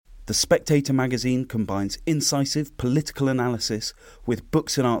The Spectator magazine combines incisive political analysis with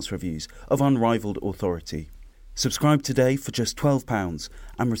books and arts reviews of unrivalled authority. Subscribe today for just £12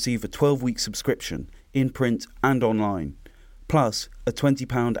 and receive a 12-week subscription in print and online, plus a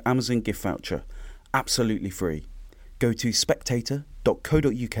 £20 Amazon gift voucher, absolutely free. Go to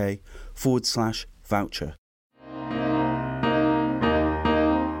spectator.co.uk/voucher.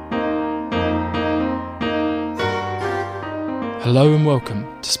 Hello and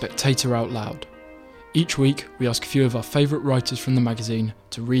welcome to Spectator Out Loud. Each week we ask a few of our favourite writers from the magazine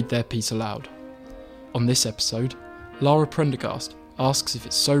to read their piece aloud. On this episode, Lara Prendergast asks if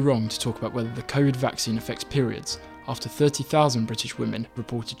it's so wrong to talk about whether the COVID vaccine affects periods after 30,000 British women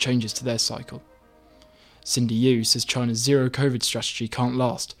reported changes to their cycle. Cindy Yu says China's zero COVID strategy can't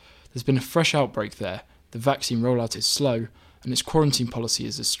last. There's been a fresh outbreak there, the vaccine rollout is slow, and its quarantine policy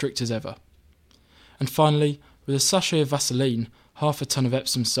is as strict as ever. And finally, with a sachet of Vaseline, half a ton of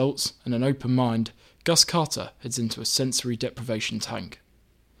Epsom salts, and an open mind, Gus Carter heads into a sensory deprivation tank.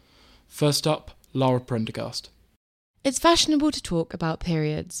 First up, Lara Prendergast. It's fashionable to talk about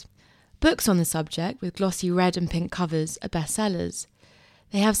periods. Books on the subject with glossy red and pink covers are bestsellers.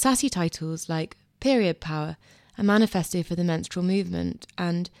 They have sassy titles like Period Power, a manifesto for the menstrual movement,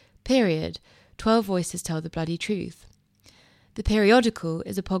 and Period, 12 Voices Tell the Bloody Truth. The Periodical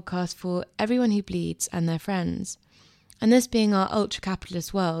is a podcast for everyone who bleeds and their friends. And this being our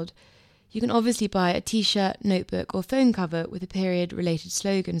ultra-capitalist world, you can obviously buy a t-shirt, notebook or phone cover with a period-related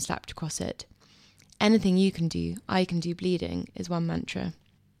slogan slapped across it. Anything you can do, I can do bleeding, is one mantra.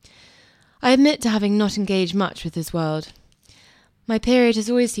 I admit to having not engaged much with this world. My period has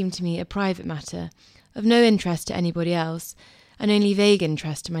always seemed to me a private matter, of no interest to anybody else, and only vague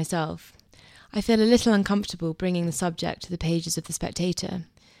interest to myself. I feel a little uncomfortable bringing the subject to the pages of The Spectator.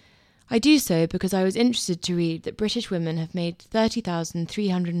 I do so because I was interested to read that British women have made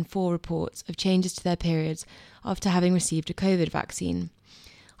 30,304 reports of changes to their periods after having received a COVID vaccine.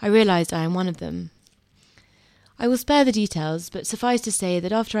 I realised I am one of them. I will spare the details, but suffice to say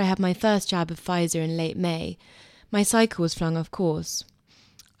that after I had my first jab of Pfizer in late May, my cycle was flung off course.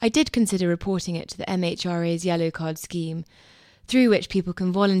 I did consider reporting it to the MHRA's yellow card scheme, through which people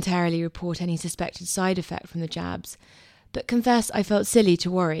can voluntarily report any suspected side effect from the jabs, but confess I felt silly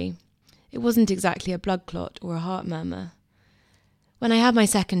to worry. It wasn't exactly a blood clot or a heart murmur. When I had my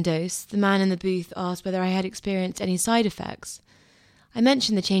second dose, the man in the booth asked whether I had experienced any side effects. I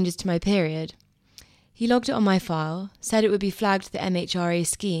mentioned the changes to my period. He logged it on my file, said it would be flagged to the MHRA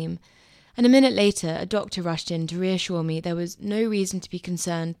scheme, and a minute later a doctor rushed in to reassure me there was no reason to be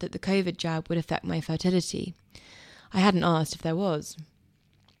concerned that the COVID jab would affect my fertility. I hadn't asked if there was.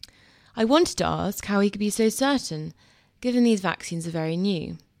 I wanted to ask how he could be so certain, given these vaccines are very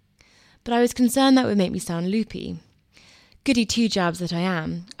new. But I was concerned that would make me sound loopy. Goody two jabs that I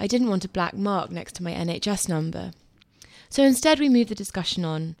am, I didn't want a black mark next to my NHS number. So instead we moved the discussion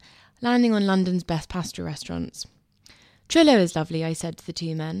on, landing on London's best pasta restaurants. Trillo is lovely, I said to the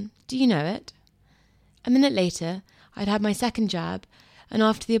two men. Do you know it? A minute later, I'd had my second jab, and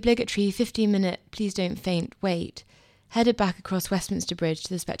after the obligatory 15-minute please don't faint wait, headed back across Westminster Bridge to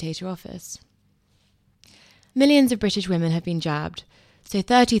the Spectator office. Millions of British women have been jabbed, so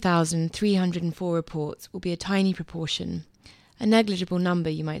 30,304 reports will be a tiny proportion, a negligible number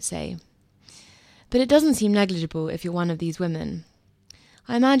you might say. But it doesn't seem negligible if you're one of these women.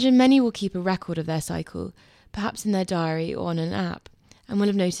 I imagine many will keep a record of their cycle, perhaps in their diary or on an app, and will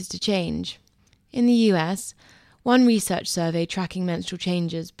have noticed a change. In the US, one research survey tracking menstrual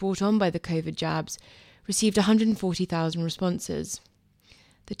changes brought on by the COVID jabs received 140,000 responses.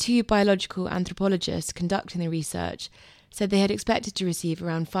 The two biological anthropologists conducting the research said they had expected to receive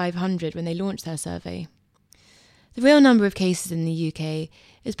around 500 when they launched their survey. The real number of cases in the UK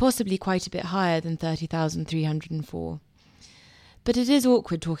is possibly quite a bit higher than 30,304. But it is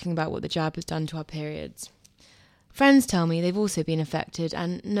awkward talking about what the jab has done to our periods. Friends tell me they've also been affected,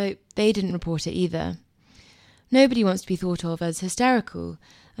 and no, they didn't report it either. Nobody wants to be thought of as hysterical,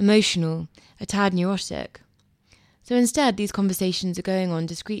 emotional, a tad neurotic. So instead, these conversations are going on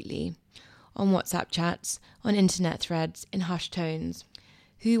discreetly, on WhatsApp chats, on internet threads, in hushed tones.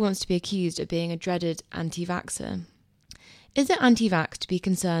 Who wants to be accused of being a dreaded anti-vaxxer? Is it anti-vax to be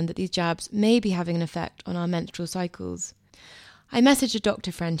concerned that these jabs may be having an effect on our menstrual cycles? I messaged a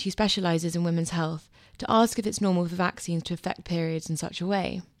doctor friend who specialises in women's health to ask if it's normal for vaccines to affect periods in such a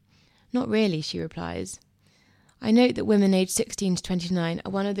way. Not really, she replies. I note that women aged 16 to 29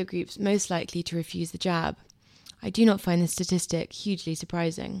 are one of the groups most likely to refuse the jab. I do not find this statistic hugely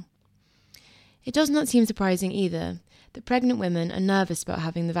surprising. It does not seem surprising either that pregnant women are nervous about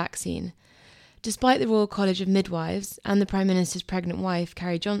having the vaccine. despite the Royal College of Midwives and the Prime Minister's pregnant wife,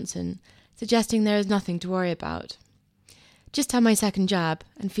 Carrie Johnson, suggesting there is nothing to worry about. "Just had my second jab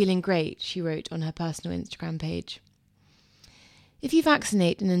and feeling great," she wrote on her personal Instagram page. If you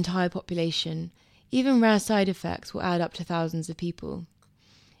vaccinate an entire population, even rare side effects will add up to thousands of people.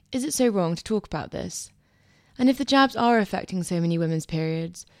 Is it so wrong to talk about this? And if the jabs are affecting so many women's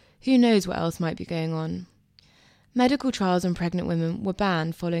periods, who knows what else might be going on? Medical trials on pregnant women were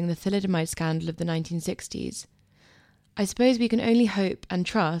banned following the thalidomide scandal of the 1960s. I suppose we can only hope and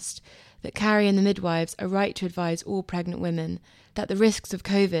trust that Carrie and the midwives are right to advise all pregnant women that the risks of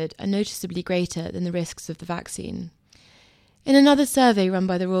COVID are noticeably greater than the risks of the vaccine. In another survey run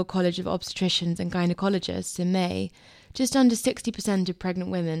by the Royal College of Obstetricians and Gynecologists in May, just under 60% of pregnant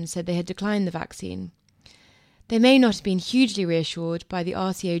women said they had declined the vaccine. They may not have been hugely reassured by the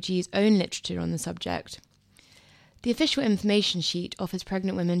RCOG's own literature on the subject. The official information sheet offers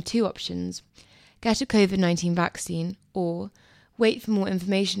pregnant women two options: get a COVID-19 vaccine or wait for more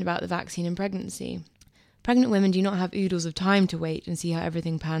information about the vaccine and pregnancy. Pregnant women do not have oodles of time to wait and see how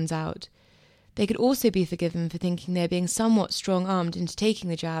everything pans out. They could also be forgiven for thinking they are being somewhat strong-armed into taking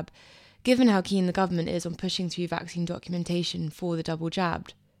the jab, given how keen the government is on pushing through vaccine documentation for the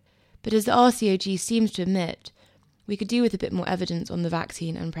double-jabbed. But as the RCOG seems to admit, we could do with a bit more evidence on the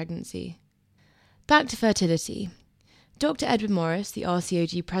vaccine and pregnancy. Back to fertility. Dr. Edward Morris, the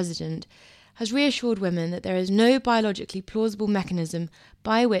RCOG president, has reassured women that there is no biologically plausible mechanism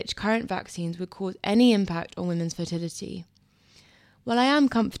by which current vaccines would cause any impact on women's fertility. While I am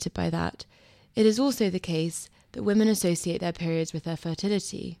comforted by that, it is also the case that women associate their periods with their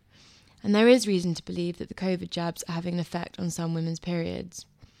fertility, and there is reason to believe that the COVID jabs are having an effect on some women's periods.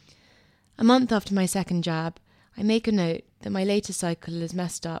 A month after my second jab, I make a note that my latest cycle is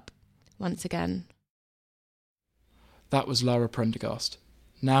messed up once again. That was Lara Prendergast.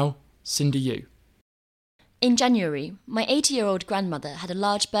 Now, Cindy Yu. In January, my 80-year-old grandmother had a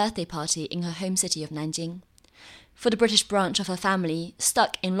large birthday party in her home city of Nanjing. For the British branch of her family,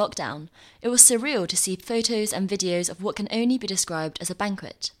 stuck in lockdown, it was surreal to see photos and videos of what can only be described as a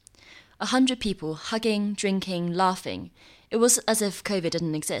banquet. 100 people hugging, drinking, laughing. It was as if COVID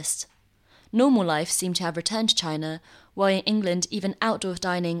didn't exist. Normal life seemed to have returned to China, while in England even outdoor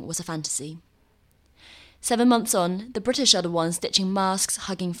dining was a fantasy. 7 months on, the British are the ones ditching masks,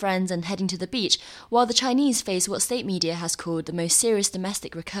 hugging friends and heading to the beach, while the Chinese face what state media has called the most serious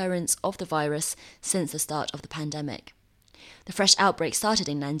domestic recurrence of the virus since the start of the pandemic. The fresh outbreak started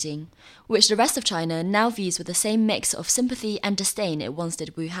in Nanjing, which the rest of China now views with the same mix of sympathy and disdain it once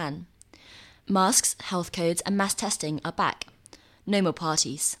did Wuhan. Masks, health codes and mass testing are back. No more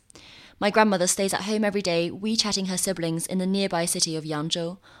parties. My grandmother stays at home every day, WeChatting her siblings in the nearby city of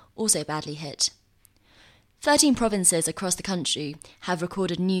Yangzhou, also badly hit. 13 provinces across the country have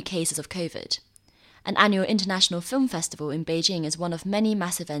recorded new cases of COVID. An annual international film festival in Beijing is one of many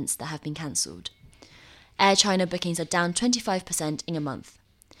mass events that have been cancelled. Air China bookings are down 25% in a month.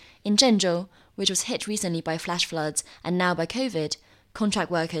 In Zhengzhou, which was hit recently by flash floods and now by COVID,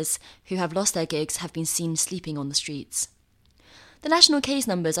 contract workers who have lost their gigs have been seen sleeping on the streets. The national case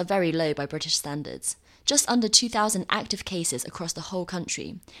numbers are very low by British standards, just under 2,000 active cases across the whole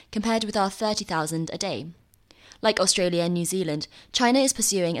country, compared with our 30,000 a day. Like Australia and New Zealand, China is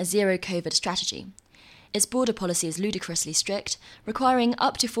pursuing a zero-COVID strategy. Its border policy is ludicrously strict, requiring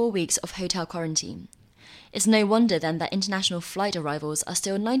up to 4 weeks of hotel quarantine. It's no wonder then that international flight arrivals are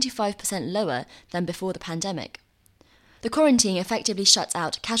still 95% lower than before the pandemic. The quarantine effectively shuts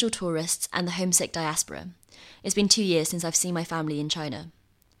out casual tourists and the homesick diaspora. It's been 2 years since I've seen my family in China.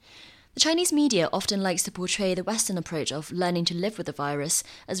 The Chinese media often likes to portray the Western approach of learning to live with the virus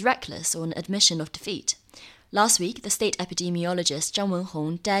as reckless or an admission of defeat. Last week, the state epidemiologist Zhang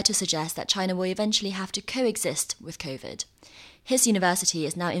Wenhong dared to suggest that China will eventually have to coexist with COVID. His university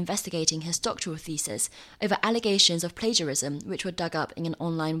is now investigating his doctoral thesis over allegations of plagiarism which were dug up in an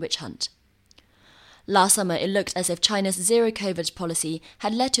online witch hunt. Last summer, it looked as if China's zero-COVID policy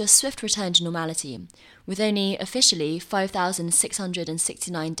had led to a swift return to normality, with only officially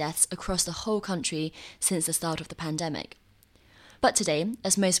 5,669 deaths across the whole country since the start of the pandemic. But today,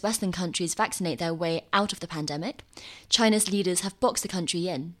 as most Western countries vaccinate their way out of the pandemic, China's leaders have boxed the country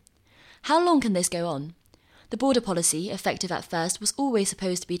in. How long can this go on? The border policy, effective at first, was always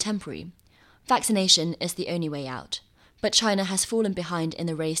supposed to be temporary. Vaccination is the only way out, but China has fallen behind in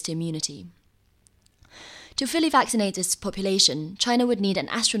the race to immunity. To fully vaccinate its population, China would need an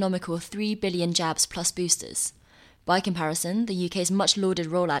astronomical 3 billion jabs plus boosters. By comparison, the UK's much-lauded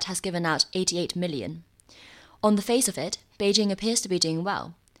rollout has given out 88 million. On the face of it, Beijing appears to be doing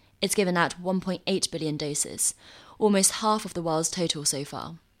well. It's given out 1.8 billion doses, almost half of the world's total so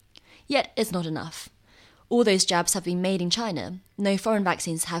far. Yet it's not enough. All those jabs have been made in China. No foreign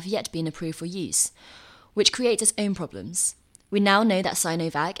vaccines have yet been approved for use, which creates its own problems. We now know that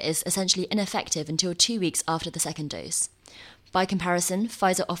Sinovac is essentially ineffective until 2 weeks after the second dose. By comparison,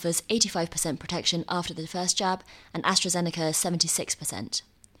 Pfizer offers 85% protection after the first jab and AstraZeneca 76%.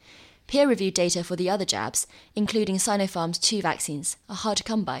 Peer-reviewed data for the other jabs, including Sinopharm's 2 vaccines, are hard to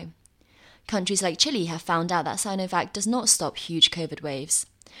come by. Countries like Chile have found out that Sinovac does not stop huge COVID waves.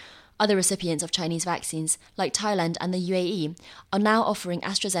 Other recipients of Chinese vaccines, like Thailand and the UAE, are now offering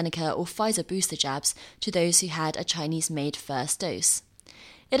AstraZeneca or Pfizer booster jabs to those who had a Chinese-made first dose.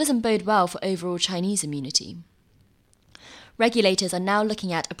 It doesn't bode well for overall Chinese immunity. Regulators are now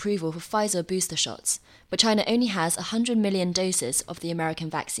looking at approval for Pfizer booster shots, but China only has 100 million doses of the American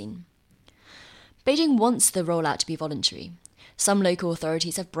vaccine. Beijing wants the rollout to be voluntary. Some local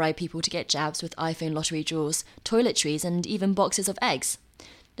authorities have bribed people to get jabs with iPhone lottery draws, toiletries, and even boxes of eggs.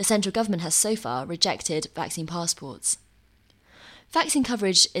 The central government has so far rejected vaccine passports. Vaccine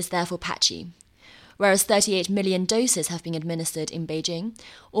coverage is therefore patchy. Whereas 38 million doses have been administered in Beijing,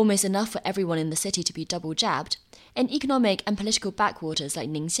 almost enough for everyone in the city to be double jabbed, in economic and political backwaters like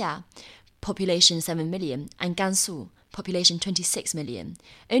Ningxia, population 7 million, and Gansu, population 26 million,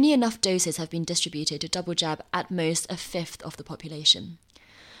 only enough doses have been distributed to double jab at most a fifth of the population.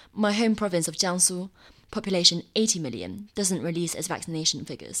 My home province of Jiangsu, population 80 million, doesn't release its vaccination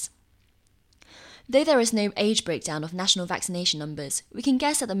figures. Though there is no age breakdown of national vaccination numbers, we can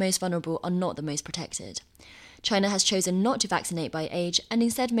guess that the most vulnerable are not the most protected. China has chosen not to vaccinate by age and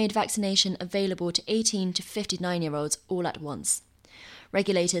instead made vaccination available to 18 to 59-year-olds all at once.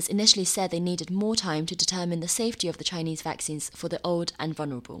 Regulators initially said they needed more time to determine the safety of the Chinese vaccines for the old and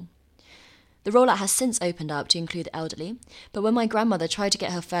vulnerable. The rollout has since opened up to include the elderly, but when my grandmother tried to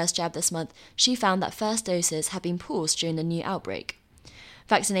get her first jab this month, she found that first doses had been paused during the new outbreak.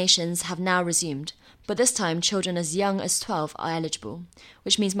 Vaccinations have now resumed, but this time children as young as 12 are eligible,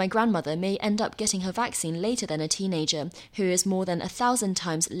 which means my grandmother may end up getting her vaccine later than a teenager who is more than 1,000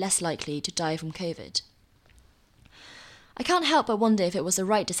 times less likely to die from COVID. I can't help but wonder if it was the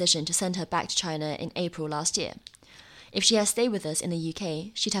right decision to send her back to China in April last year. If she had stayed with us in the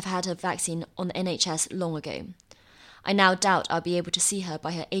UK, she'd have had her vaccine on the NHS long ago. I now doubt I'll be able to see her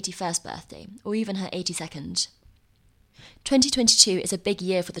by her 81st birthday, or even her 82nd. 2022 is a big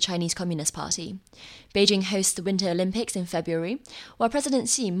year for the Chinese Communist Party. Beijing hosts the Winter Olympics in February, while President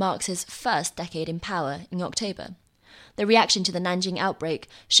Xi marks his first decade in power in October. The reaction to the Nanjing outbreak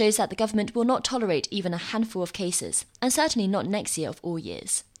shows that the government will not tolerate even a handful of cases, and certainly not next year of all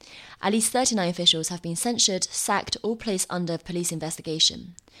years. At least 39 officials have been censured, sacked, or placed under police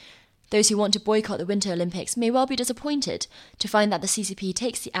investigation. Those who want to boycott the Winter Olympics may well be disappointed to find that the CCP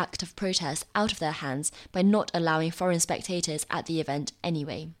takes the act of protest out of their hands by not allowing foreign spectators at the event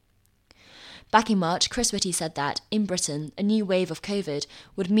anyway. Back in March, Chris Whitty said that, in Britain, a new wave of COVID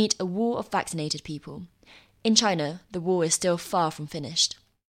would meet a war of vaccinated people. In China, the war is still far from finished.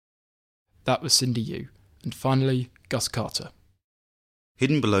 That was Cindy Yu. And finally, Gus Carter.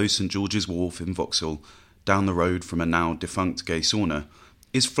 Hidden below St George's Wharf in Vauxhall, down the road from a now defunct gay sauna,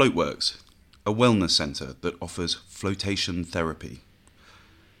 is Floatworks, a wellness centre that offers flotation therapy.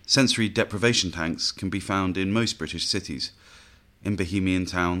 Sensory deprivation tanks can be found in most British cities, in bohemian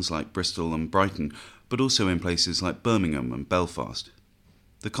towns like Bristol and Brighton, but also in places like Birmingham and Belfast.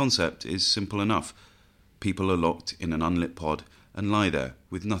 The concept is simple enough. People are locked in an unlit pod and lie there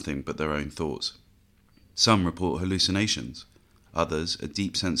with nothing but their own thoughts. Some report hallucinations, others a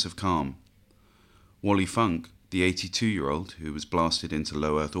deep sense of calm. Wally Funk, the 82-year-old who was blasted into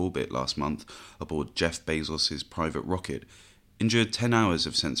low Earth orbit last month aboard Jeff Bezos' private rocket, endured 10 hours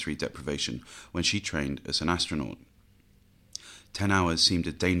of sensory deprivation when she trained as an astronaut. 10 hours seemed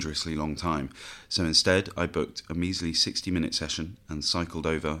a dangerously long time, so instead I booked a measly 60-minute session and cycled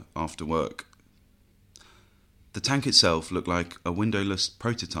over after work. The tank itself looked like a windowless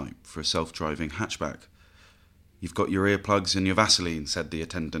prototype for a self-driving hatchback. "You've got your earplugs and your Vaseline," said the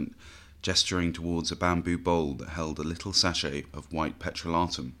attendant, gesturing towards a bamboo bowl that held a little sachet of white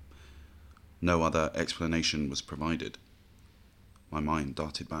petrolatum. No other explanation was provided. My mind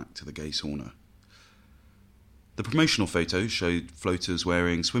darted back to the gay sauna. The promotional photos showed floaters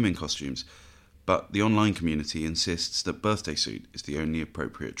wearing swimming costumes, but the online community insists that birthday suit is the only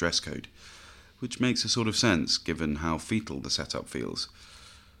appropriate dress code, which makes a sort of sense given how fetal the setup feels.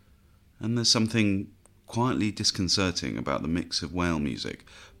 And there's something quietly disconcerting about the mix of whale music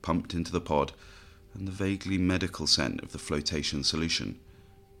pumped into the pod and the vaguely medical scent of the flotation solution,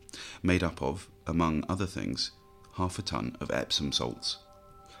 made up of, among other things, 1/2 ton of Epsom salts.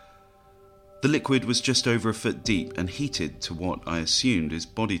 The liquid was just over a foot deep and heated to what I assumed is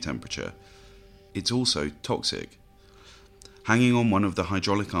body temperature. It's also toxic. Hanging on one of the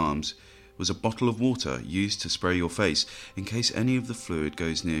hydraulic arms was a bottle of water used to spray your face in case any of the fluid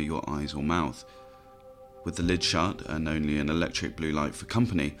goes near your eyes or mouth. With the lid shut and only an electric blue light for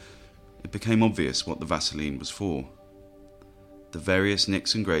company, it became obvious what the Vaseline was for. The various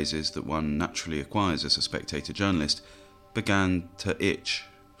nicks and grazes that one naturally acquires as a spectator journalist began to itch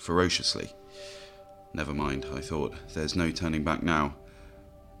ferociously. Never mind, I thought, there's no turning back now.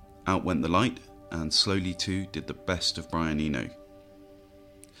 Out went the light, and slowly too did the best of Brian Eno.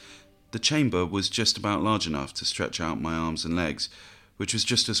 The chamber was just about large enough to stretch out my arms and legs, which was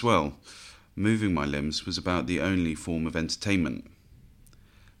just as well. Moving my limbs was about the only form of entertainment.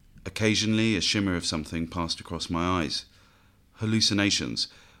 Occasionally a shimmer of something passed across my eyes. Hallucinations,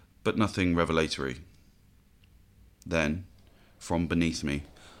 but nothing revelatory. Then, from beneath me,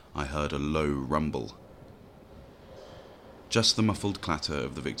 I heard a low rumble. Just the muffled clatter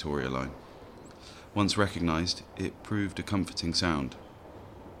of the Victoria line. Once recognised, it proved a comforting sound.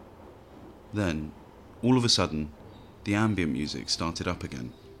 Then, all of a sudden, the ambient music started up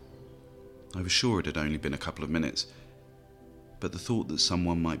again. I was sure it had only been a couple of minutes, but the thought that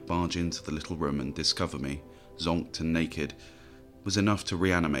someone might barge into the little room and discover me, zonked and naked, was enough to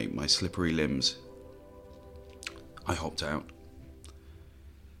reanimate my slippery limbs. I hopped out.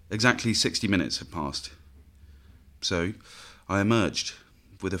 Exactly 60 minutes had passed. So, I emerged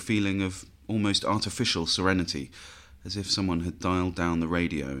with a feeling of almost artificial serenity, as if someone had dialed down the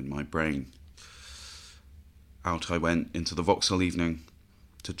radio in my brain. Out I went into the Vauxhall evening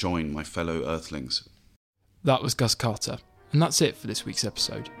to join my fellow Earthlings. That was Gus Carter, and that's it for this week's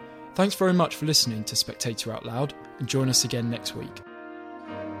episode. Thanks very much for listening to Spectator Out Loud, and join us again next week.